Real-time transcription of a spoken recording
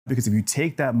Because if you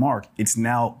take that mark, it's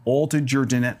now altered your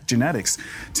genetics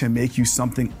to make you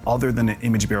something other than an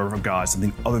image bearer of God,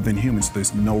 something other than human, so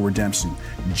there's no redemption.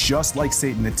 Just like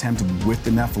Satan attempted with the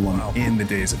Nephilim in the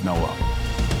days of Noah.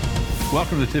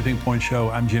 Welcome to the Tipping Point Show.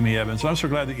 I'm Jimmy Evans. I'm so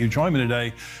glad that you joined me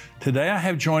today. Today I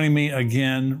have joining me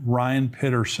again Ryan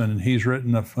Pitterson, and he's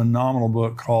written a phenomenal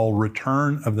book called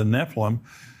Return of the Nephilim.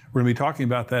 We're going to be talking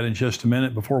about that in just a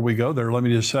minute. Before we go there, let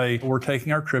me just say we're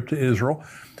taking our trip to Israel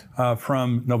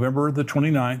from November the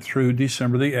 29th through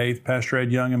December the 8th. Pastor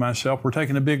Ed Young and myself, we're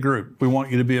taking a big group. We want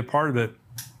you to be a part of it.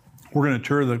 We're going to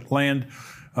tour the land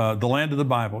of the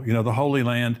Bible, the Holy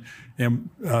Land.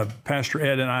 And Pastor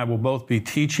Ed and I will both be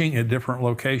teaching at different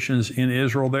locations in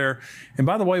Israel there. And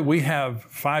by the way, we have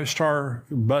 5-star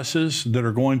buses that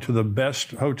are going to the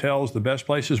best hotels, the best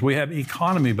places. We have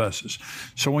economy buses.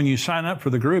 So when you sign up for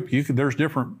the group, there's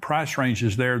different price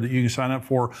ranges there that you can sign up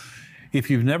for. If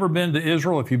you've never been to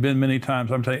Israel, if you've been many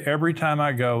times, I'm telling you, every time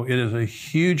I go, it is a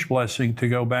huge blessing to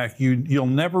go back. You'll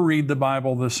never read the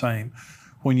Bible the same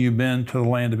when you've been to the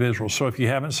land of Israel. So if you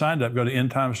haven't signed up, go to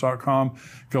endtimes.com,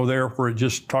 go there where it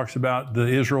just talks about the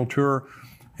Israel tour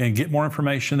and get more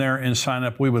information there and sign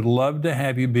up. We would love to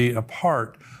have you be a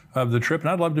part of the trip, and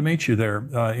I'd love to meet you there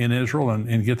in Israel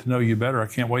and get to know you better. I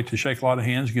can't wait to shake a lot of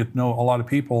hands, get to know a lot of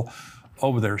people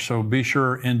over there. So be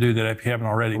sure and do that if you haven't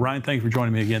already. Ryan, thank you for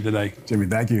joining me again today. Jimmy,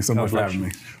 thank you so much for having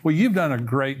me. Well, you've done a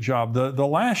great job. The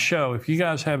last show, if you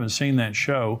guys haven't seen that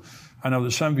show, I know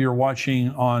that some of you are watching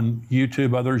on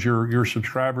YouTube, others you're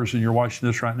subscribers and you're watching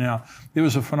this right now. It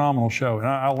was a phenomenal show, and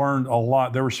I learned a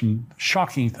lot. There were some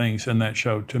shocking things in that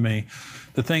show to me,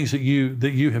 the things that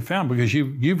you have found, because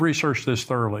you've researched this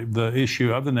thoroughly, the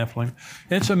issue of the Nephilim.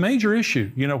 It's a major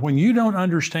issue. When you don't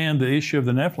understand the issue of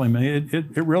the Nephilim,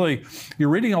 it really, you're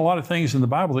reading a lot of things in the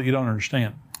Bible that you don't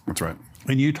understand. That's right.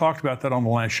 And you talked about that on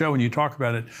the last show, and you talk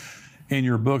about it in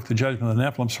your book, The Judgment of the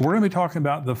Nephilim. So we're going to be talking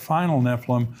about the final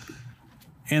Nephilim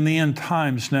in the end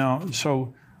times. Now,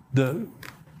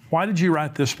 why did you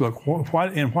write this book?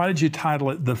 Why did you title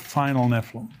it The Final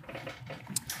Nephilim?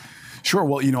 Sure.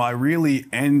 Well, I really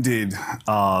ended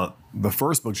the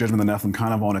first book, Judgment of the Nephilim,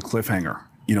 kind of on a cliffhanger.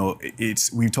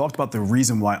 We've talked about the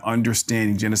reason why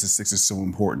understanding Genesis 6 is so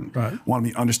important. Right. When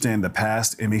we understand the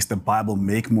past, it makes the Bible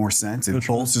make more sense. It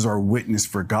bolsters our witness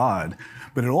for God,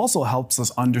 but it also helps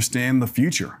us understand the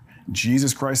future.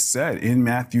 Jesus Christ said in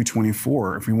Matthew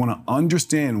 24, if we want to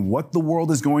understand what the world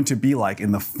is going to be like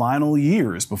in the final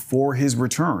years before his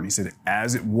return, he said,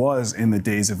 as it was in the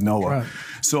days of Noah. Right.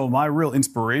 So my real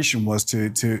inspiration was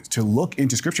to look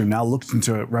into Scripture, now look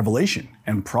into Revelation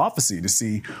and prophecy to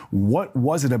see what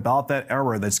was it about that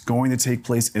era that's going to take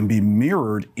place and be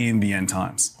mirrored in the end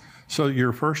times. So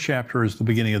your first chapter is the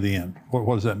beginning of the end.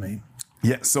 What does that mean?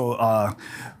 Yeah, so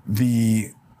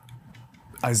the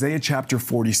Isaiah chapter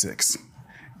 46,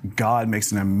 God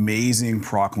makes an amazing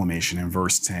proclamation in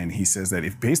verse 10. He says that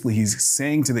he's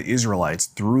saying to the Israelites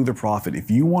through the prophet, if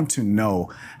you want to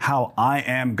know how I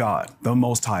am God, the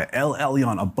Most High, El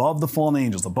Elyon, above the fallen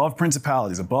angels, above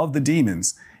principalities, above the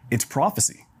demons, it's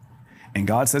prophecy. And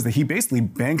God says that he basically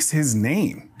banks his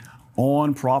name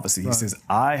on prophecy. He says,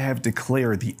 I have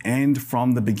declared the end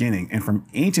from the beginning and from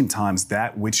ancient times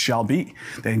that which shall be.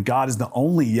 Then God is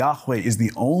Yahweh is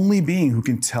the only being who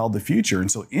can tell the future.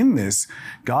 And so in this,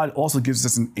 God also gives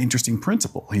us an interesting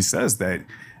principle. He says that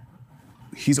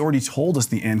he's already told us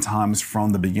the end times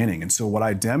from the beginning. And so what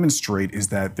I demonstrate is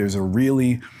that there's a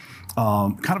really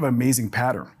kind of amazing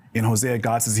pattern. In Hosea,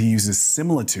 God says he uses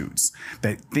similitudes,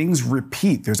 that things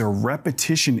repeat. There's a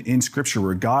repetition in Scripture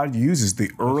where God uses the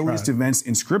earliest events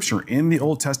in Scripture in the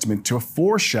Old Testament to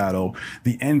foreshadow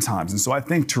the end times. And so I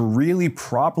think to really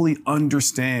properly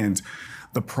understand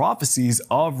the prophecies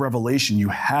of Revelation, you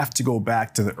have to go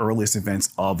back to the earliest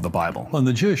events of the Bible. Well, in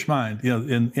the Jewish mind,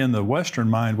 in the Western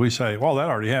mind, we say, well, that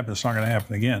already happened, it's not going to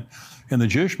happen again. In the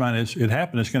Jewish mind, it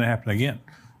happened, it's going to happen again.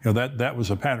 That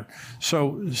was a pattern.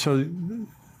 So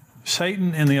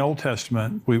Satan in the Old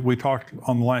Testament, we talked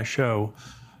on the last show,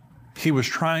 he was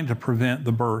trying to prevent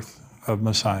the birth of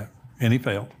Messiah, and he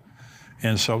failed.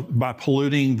 And so by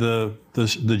polluting the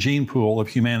gene pool of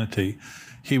humanity,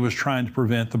 he was trying to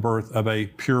prevent the birth of a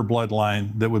pure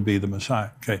bloodline that would be the Messiah.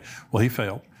 Okay, well, he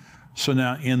failed. So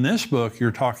now in this book,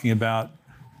 you're talking about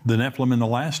the Nephilim in the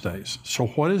last days. So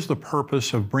what is the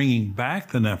purpose of bringing back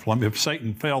the Nephilim? If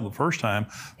Satan failed the first time,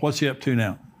 what's he up to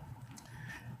now?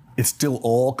 It still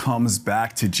all comes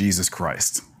back to Jesus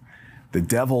Christ. The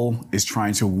devil is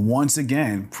trying to once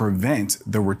again prevent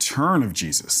the return of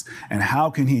Jesus. And how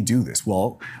can he do this?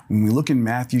 Well, when we look in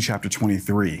Matthew chapter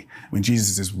 23, when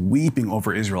Jesus is weeping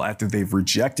over Israel after they've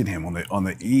rejected him of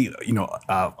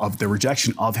the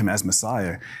rejection of him as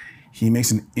Messiah, he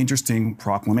makes an interesting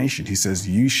proclamation. He says,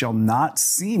 "You shall not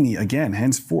see me again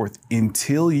henceforth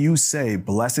until you say,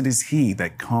 blessed is he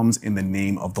that comes in the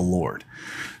name of the Lord."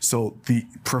 So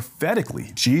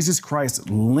prophetically, Jesus Christ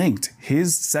linked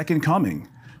his second coming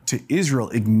to Israel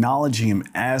acknowledging him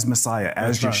as Messiah,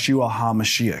 as Yeshua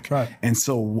HaMashiach. Right. And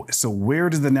so where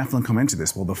does the Nephilim come into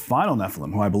this? Well, the final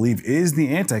Nephilim, who I believe is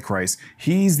the Antichrist,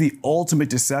 he's the ultimate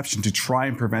deception to try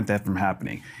and prevent that from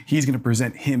happening. He's going to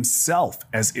present himself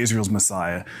as Israel's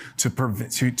Messiah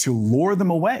to lure them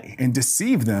away and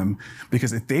deceive them,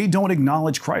 because if they don't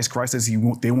acknowledge Christ, Christ says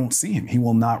they won't see him. He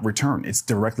will not return. It's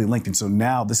directly linked. And so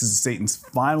now this is Satan's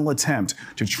final attempt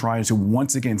to try to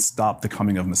once again stop the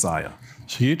coming of Messiah.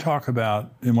 So you talk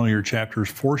about, in one of your chapters,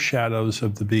 foreshadows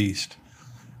of the beast,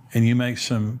 and you make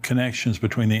some connections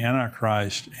between the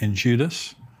Antichrist and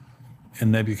Judas and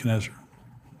Nebuchadnezzar.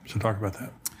 So talk about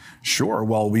that. Sure.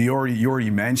 Well, you already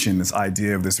mentioned this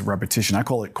idea of this repetition. I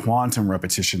call it quantum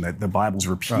repetition, that the Bible's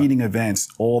repeating events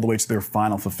all the way to their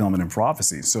final fulfillment in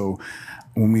prophecy. So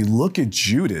when we look at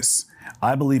Judas,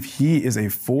 I believe he is a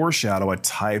foreshadow, a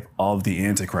type of the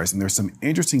Antichrist. And there's some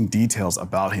interesting details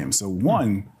about him. So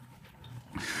one,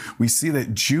 we see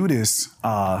that Judas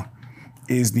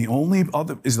is the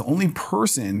only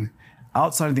person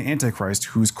outside of the Antichrist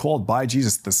who's called by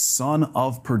Jesus the son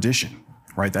of perdition.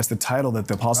 Right, that's the title that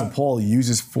the Apostle Paul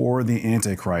uses for the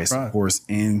Antichrist, of course,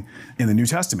 in the New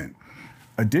Testament.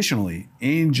 Additionally,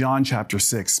 in John chapter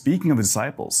 6, speaking of the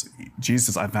disciples,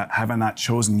 Jesus says, "Have I not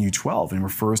chosen you 12?" And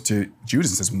refers to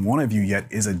Judas and says, "One of you yet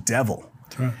is a devil."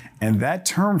 Right. And that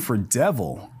term for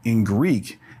devil in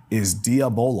Greek is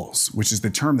diabolos, which is the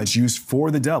term that's used for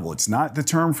the devil. It's not the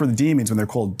term for the demons when they're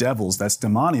called devils. That's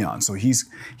demonion. So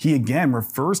he again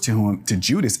refers to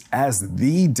Judas as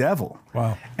the devil.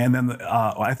 Wow. And then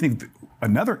I think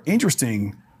another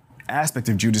interesting aspect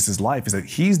of Judas's life is that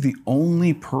he's the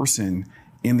only person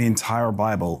in the entire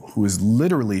Bible who is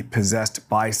literally possessed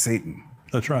by Satan.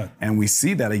 That's right. And we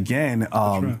see that again.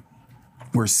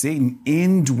 Where Satan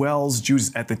indwells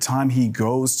Judas at the time he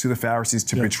goes to the Pharisees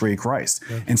to betray Christ.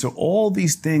 Yeah. And so all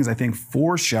these things, I think,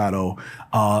 foreshadow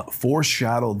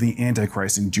the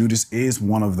Antichrist, and Judas is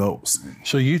one of those.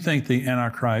 So you think the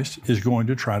Antichrist is going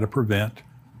to try to prevent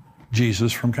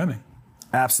Jesus from coming?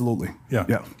 Absolutely.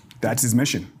 Yeah. That's his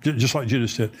mission. Just like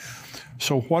Judas did.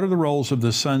 So what are the roles of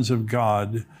the sons of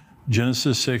God?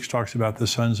 Genesis 6 talks about the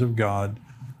sons of God.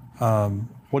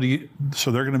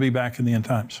 So they're going to be back in the end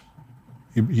times.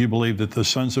 You believe that the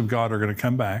sons of God are going to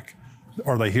come back?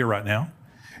 Are they here right now?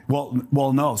 Well,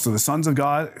 no. So the sons of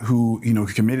God who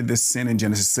committed this sin in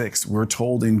Genesis 6, we're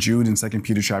told in Jude and 2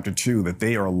 Peter chapter 2 that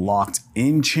they are locked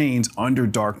in chains under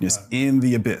darkness in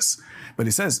the abyss. But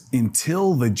it says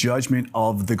until the judgment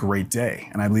of the great day.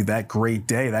 And I believe that great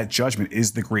day, that judgment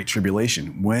is the great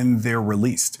tribulation when they're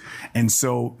released. And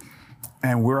so,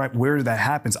 and where that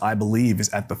happens, I believe, is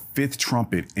at the fifth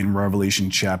trumpet in Revelation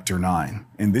chapter 9.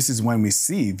 And this is when we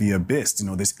see the abyss.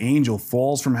 This angel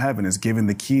falls from heaven, is given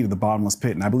the key to the bottomless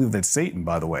pit. And I believe that's Satan,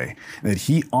 by the way, that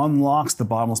he unlocks the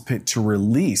bottomless pit to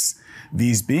release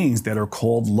these beings that are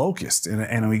called locusts.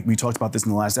 And we talked about this in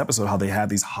the last episode, how they have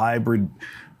these hybrid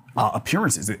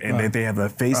appearances, and they have the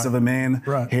face of a man,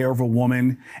 hair of a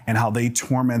woman, and how they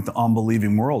torment the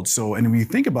unbelieving world. So, and when you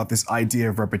think about this idea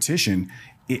of repetition,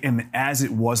 and as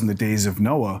it was in the days of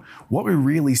Noah, what we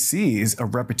really see is a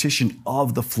repetition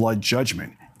of the flood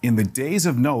judgment. In the days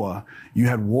of Noah, you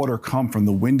had water come from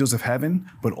the windows of heaven,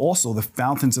 but also the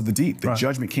fountains of the deep. The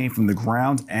judgment came from the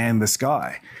ground and the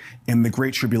sky. In the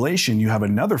Great Tribulation, you have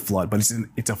another flood, but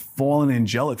it's a fallen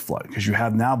angelic flood, because you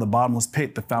have now the bottomless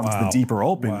pit, the fountains of the deep are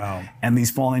open, and these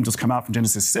fallen angels come out from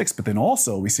Genesis 6. But then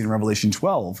also, we see in Revelation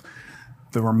 12,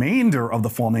 the remainder of the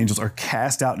fallen angels are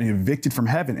cast out and evicted from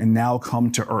heaven and now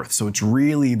come to earth. So it's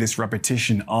really this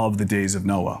repetition of the days of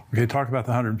Noah. Okay, talk about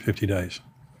the 150 days.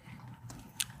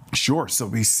 Sure. So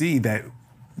we see that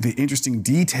the interesting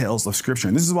details of Scripture.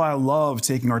 And this is why I love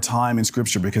taking our time in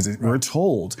Scripture, because we're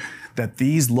told that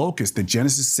these locusts, the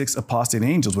Genesis 6 apostate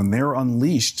angels, when they're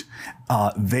unleashed,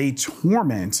 they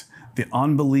torment the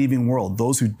unbelieving world,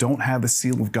 those who don't have the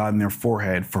seal of God in their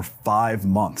forehead, for 5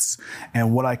 months.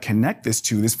 And what I connect this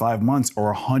to, this 5 months, or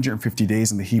 150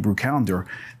 days in the Hebrew calendar,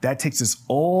 that takes us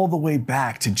all the way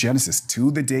back to Genesis,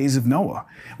 to the days of Noah.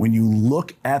 When you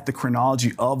look at the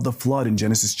chronology of the flood in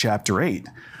Genesis chapter 8,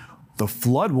 the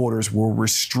flood waters were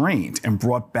restrained and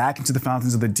brought back into the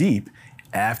fountains of the deep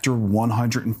after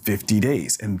 150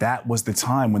 days. And that was the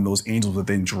time when those angels were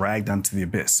then dragged onto the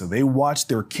abyss. So they watched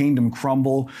their kingdom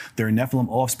crumble, their Nephilim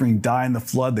offspring die in the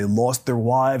flood, they lost their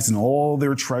wives, and all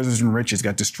their treasures and riches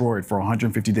got destroyed for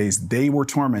 150 days. They were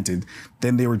tormented,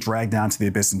 then they were dragged down to the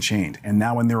abyss and chained. And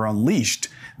now when they're unleashed,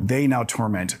 they now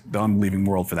torment the unbelieving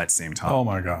world for that same time. Oh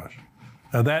my gosh.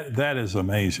 Now that is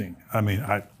amazing. I mean,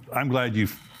 I'm glad you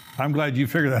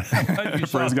figured that out. I'm glad you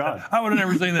saw Praise that. God. I would have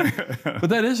never seen that.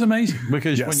 But that is amazing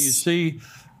because Yes. when you see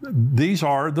these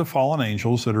are the fallen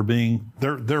angels that are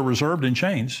they're reserved in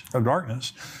chains of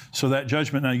darkness. So that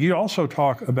judgment. Now you also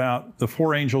talk about the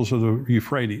four angels of the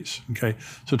Euphrates. Okay.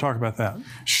 So talk about that.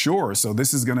 Sure. So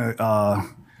this is going to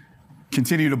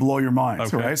continue to blow your mind.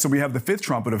 Okay. Right? So we have the fifth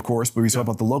trumpet, of course, but we talk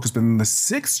about the locust. But in the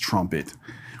sixth trumpet,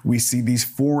 we see these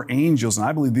four angels. And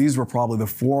I believe these were probably the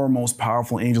four most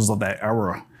powerful angels of that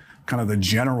era, kind of the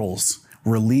generals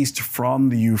released from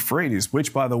the Euphrates,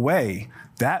 which, by the way,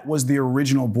 that was the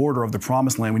original border of the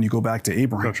promised land when you go back to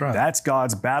Abraham. That's right. That's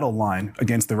God's battle line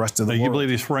against the rest of the So world. you believe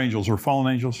these four angels are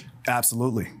fallen angels?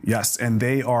 Absolutely, yes. And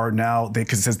they are now,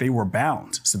 because it says they were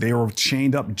bound. So they were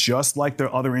chained up just like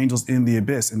the other angels in the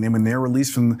abyss. And then when they're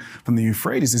released from the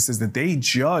Euphrates, it says that they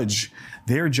judge,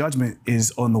 their judgment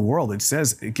is on the world. It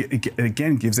says, it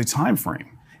again gives a time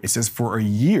frame. It says for a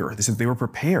year. They said they were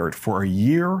prepared for a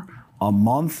year, a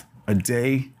month, a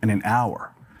day, and an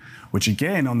hour. Which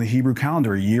again, on the Hebrew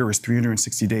calendar, a year is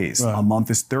 360 days. Right. A month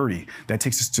is 30. That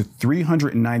takes us to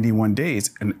 391 days.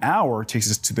 An hour takes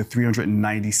us to the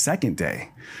 392nd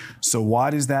day. So why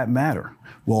does that matter?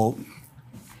 Well,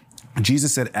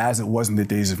 Jesus said, as it was in the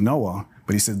days of Noah,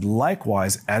 but he said,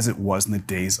 likewise, as it was in the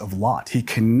days of Lot. He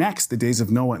connects the days of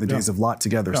Noah and the days of Lot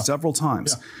together several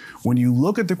times. Yeah. When you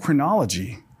look at the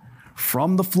chronology,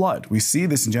 from the flood, we see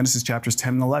this in Genesis chapters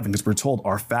 10 and 11, because we're told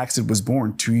Arphaxad was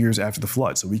born 2 years after the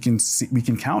flood. So we can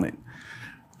count it.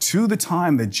 To the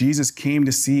time that Jesus came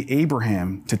to see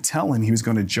Abraham to tell him he was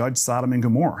going to judge Sodom and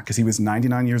Gomorrah, because he was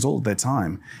 99 years old at that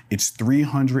time, it's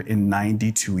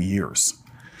 392 years.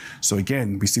 So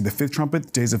again, we see the fifth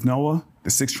trumpet, days of Noah,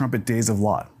 the sixth trumpet, days of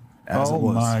Lot, as it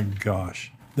was. Oh my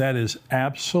gosh. That is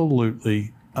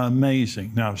absolutely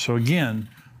amazing. Now, so again,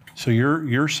 so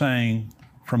you're saying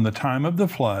from the time of the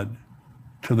flood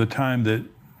to the time that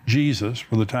Jesus,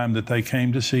 or the time that they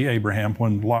came to see Abraham,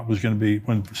 when Sodom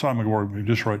and Gomorrah would be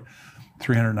destroyed,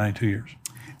 392 years.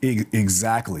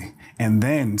 Exactly. And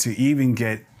then to even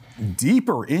get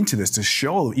deeper into this, to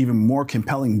show even more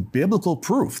compelling biblical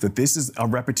proof that this is a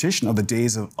repetition of the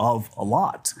days of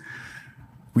Lot,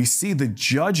 we see the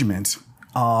judgment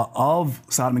of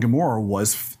Sodom and Gomorrah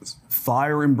was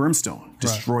fire and brimstone,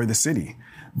 destroy the city.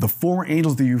 The four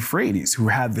angels of the Euphrates, who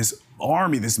had this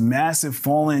army, this massive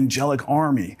fallen angelic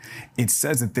army, it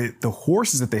says that the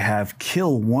horses that they have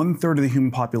kill 1/3 of the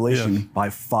human population by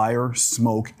fire,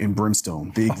 smoke, and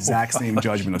brimstone. The exact same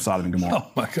judgment of Sodom and Gomorrah.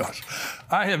 Oh my gosh.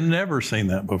 I have never seen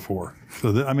that before.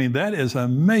 So that is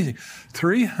amazing.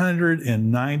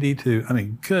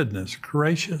 392, goodness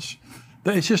gracious.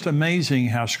 It's just amazing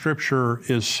how Scripture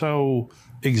is so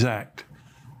exact.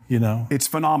 You know? It's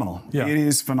phenomenal. Yeah. It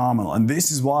is phenomenal. And this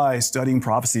is why studying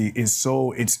prophecy is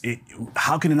so,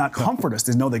 how can it not comfort us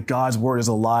to know that God's word is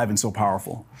alive and so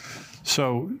powerful?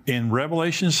 So in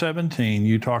Revelation 17,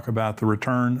 you talk about the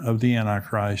return of the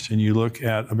Antichrist, and you look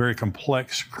at a very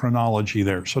complex chronology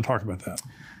there. So talk about that.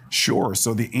 Sure.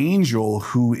 So the angel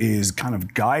who is kind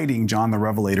of guiding John the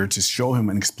Revelator to show him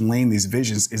and explain these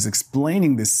visions is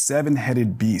explaining this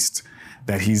seven-headed beast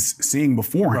that he's seeing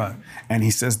before him. Right. And he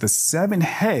says the seven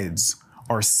heads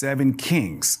are seven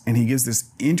kings. And he gives this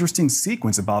interesting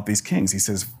sequence about these kings. He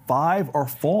says 5 are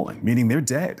fallen, meaning they're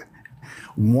dead.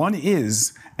 1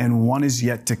 is, and 1 is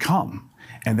yet to come.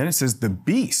 And then it says the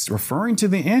beast, referring to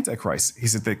the Antichrist, he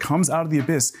said that comes out of the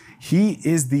abyss, he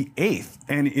is the 8th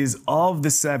and is of the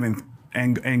 7th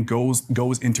and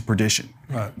goes into perdition.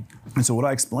 Right. And so what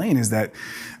I explain is that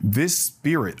this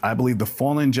spirit, I believe the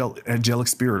fallen angelic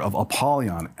spirit of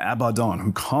Apollyon, Abaddon,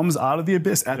 who comes out of the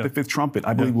abyss at the fifth trumpet,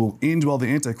 I believe will indwell the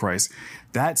Antichrist.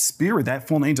 That spirit, that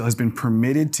fallen angel, has been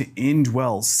permitted to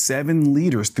indwell 7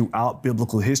 leaders throughout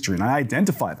biblical history. And I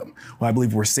identify them, who I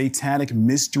believe were satanic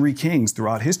mystery kings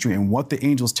throughout history. And what the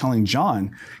angel's telling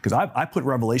John, because I put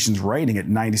Revelation's writing at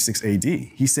 96 AD.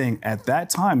 He's saying at that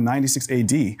time, 96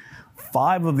 AD,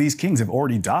 5 of these kings have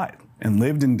already died and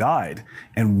lived and died.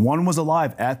 And 1 was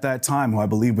alive at that time, who I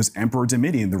believe was Emperor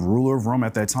Domitian, the ruler of Rome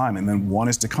at that time. And then 1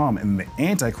 is to come. And the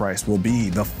Antichrist will be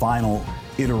the final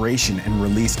iteration and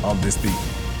release of this beast.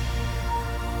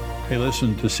 Hey,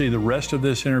 listen, to see the rest of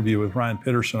this interview with Ryan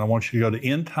Pitterson, I want you to go to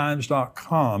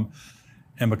endtimes.com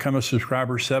and become a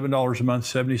subscriber. $7 a month,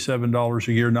 $77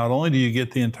 a year. Not only do you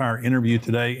get the entire interview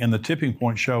today and the Tipping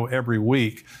Point Show every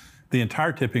week, the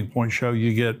entire Tipping Point Show,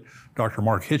 you get Dr.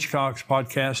 Mark Hitchcock's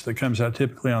podcast that comes out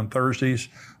typically on Thursdays,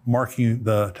 Marking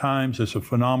the Times. It's a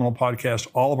phenomenal podcast.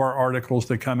 All of our articles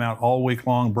that come out all week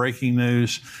long, breaking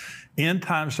news.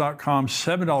 endtimes.com,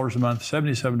 $7 a month,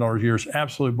 $77 a year is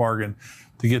absolute bargain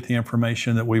to get the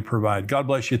information that we provide. God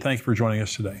bless you. Thank you for joining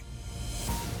us today.